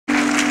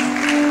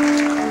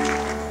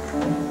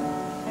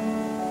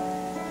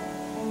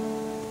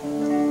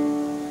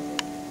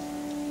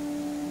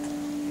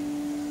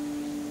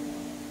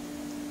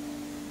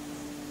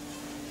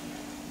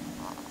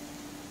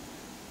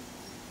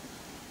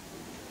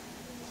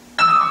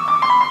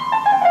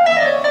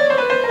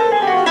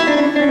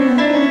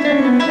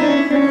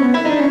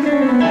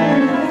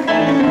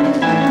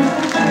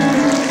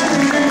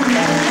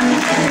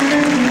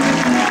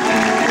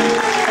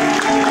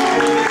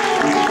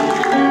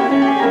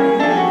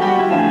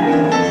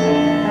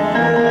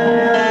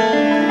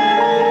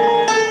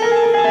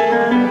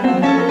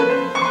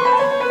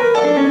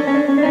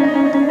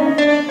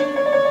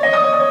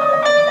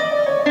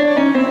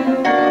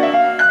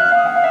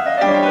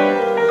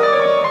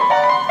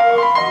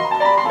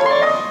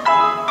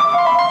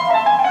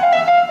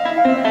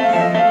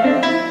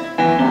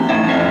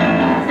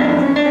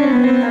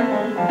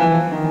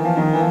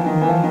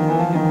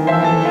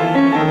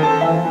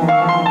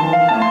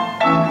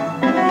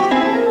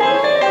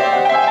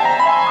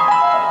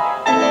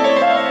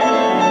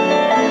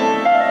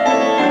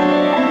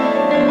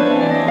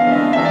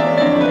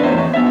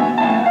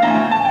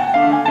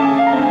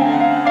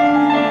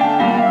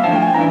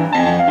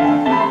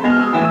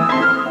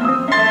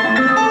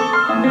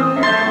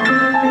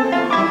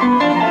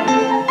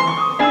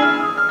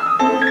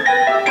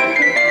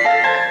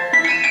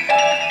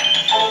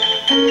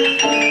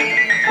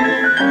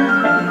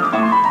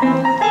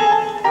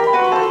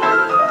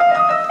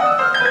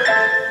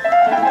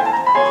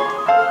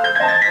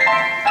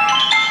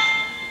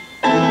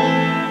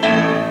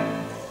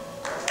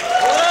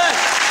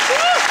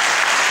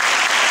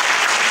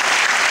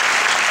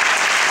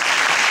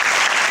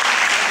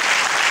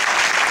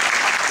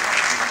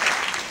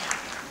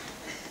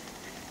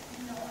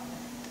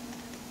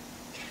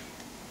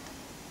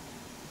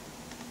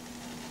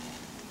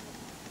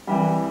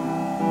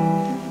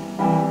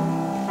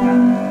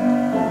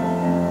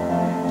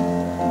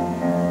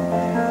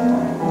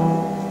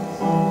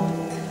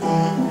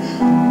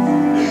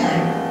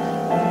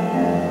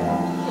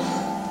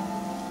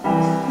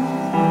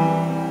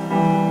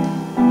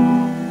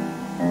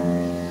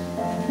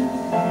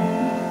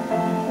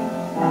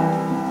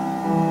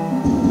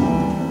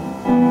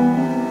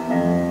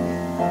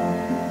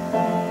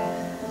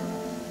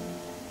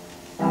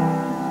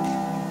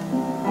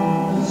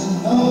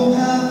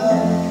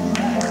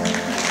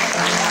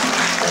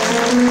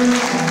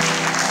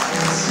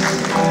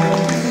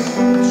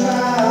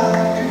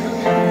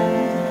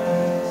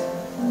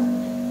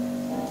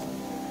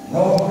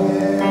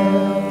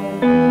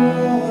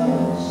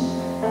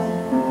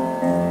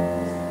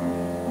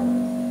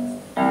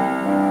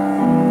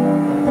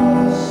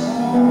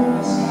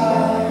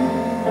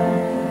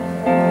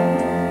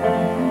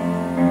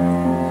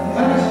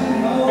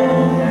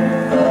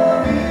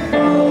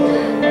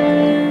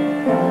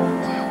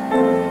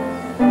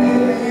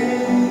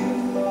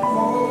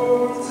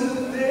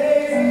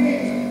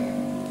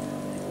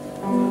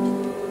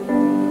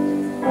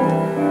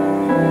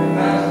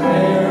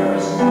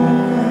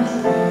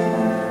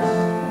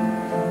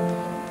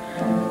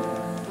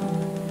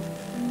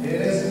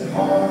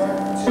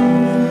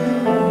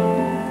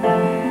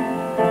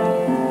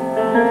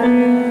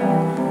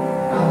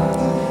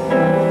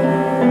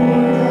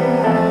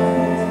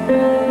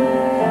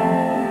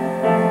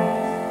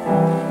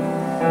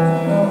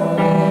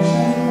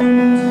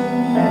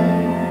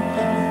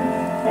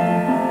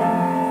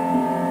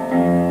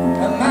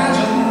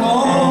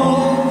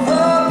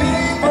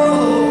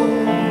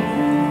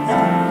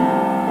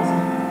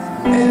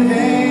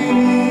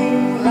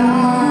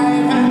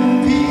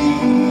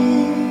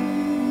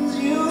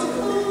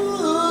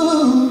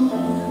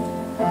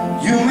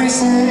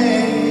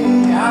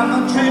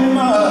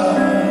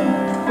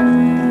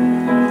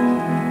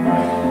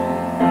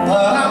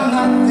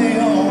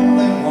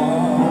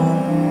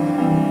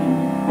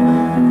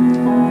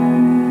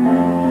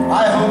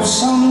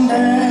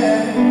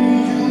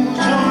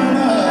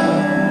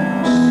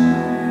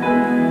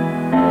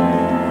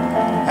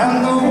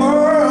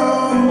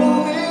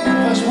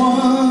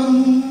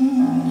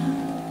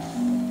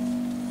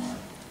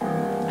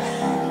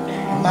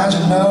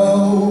Imagine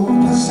no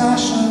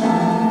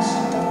possessions.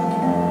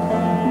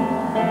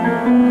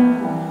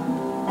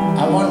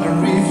 I wonder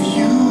if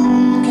you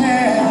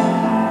can.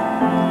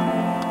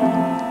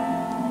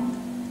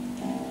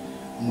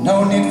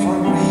 No need for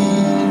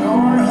greed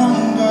or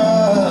hunger.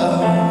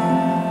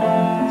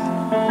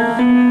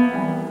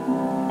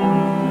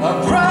 A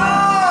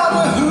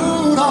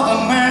brotherhood of a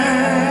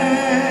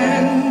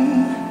man.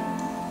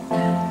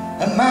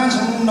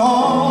 Imagine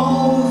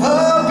all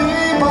the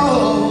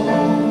people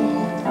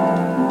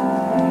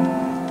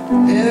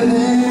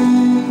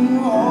living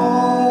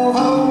all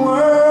the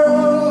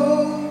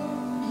world.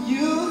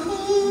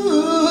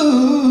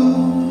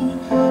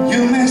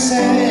 You may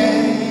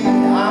say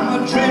I'm a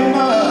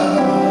dreamer,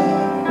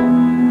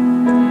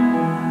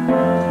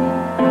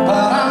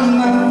 but I'm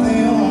not the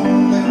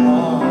only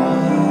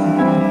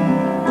one.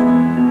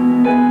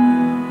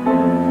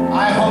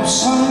 I hope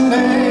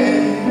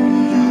someday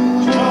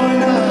you'll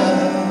join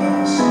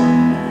us,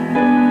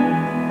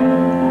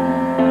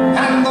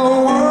 and the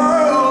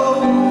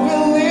world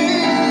will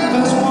live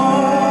as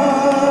one.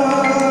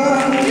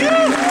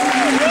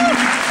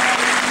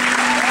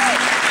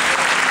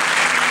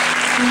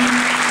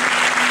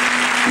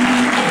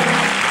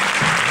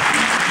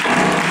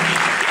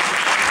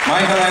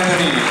 Michael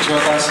Anthony, Joe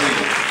Taslim.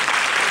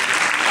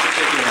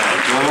 Shake your hand,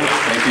 Joe.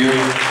 Thank you.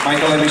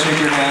 Michael, let me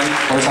shake your hand.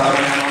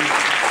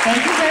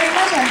 Thank you very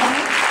much,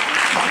 Anthony.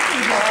 Thank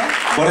you,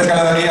 Joe. Boleh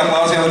sekali lagi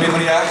aplaus yang lebih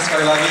meriah.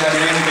 Sekali lagi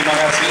hadirin, terima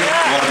kasih.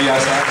 Luar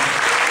biasa.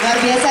 Luar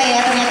biasa ya,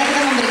 ternyata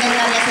kita memberikan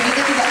karya seni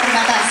itu tidak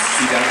terbatas.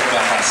 Tidak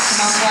terbatas.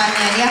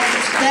 Kemampuannya ya.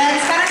 Dan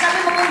sekarang kami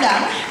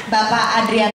mengundang Bapak Adrian.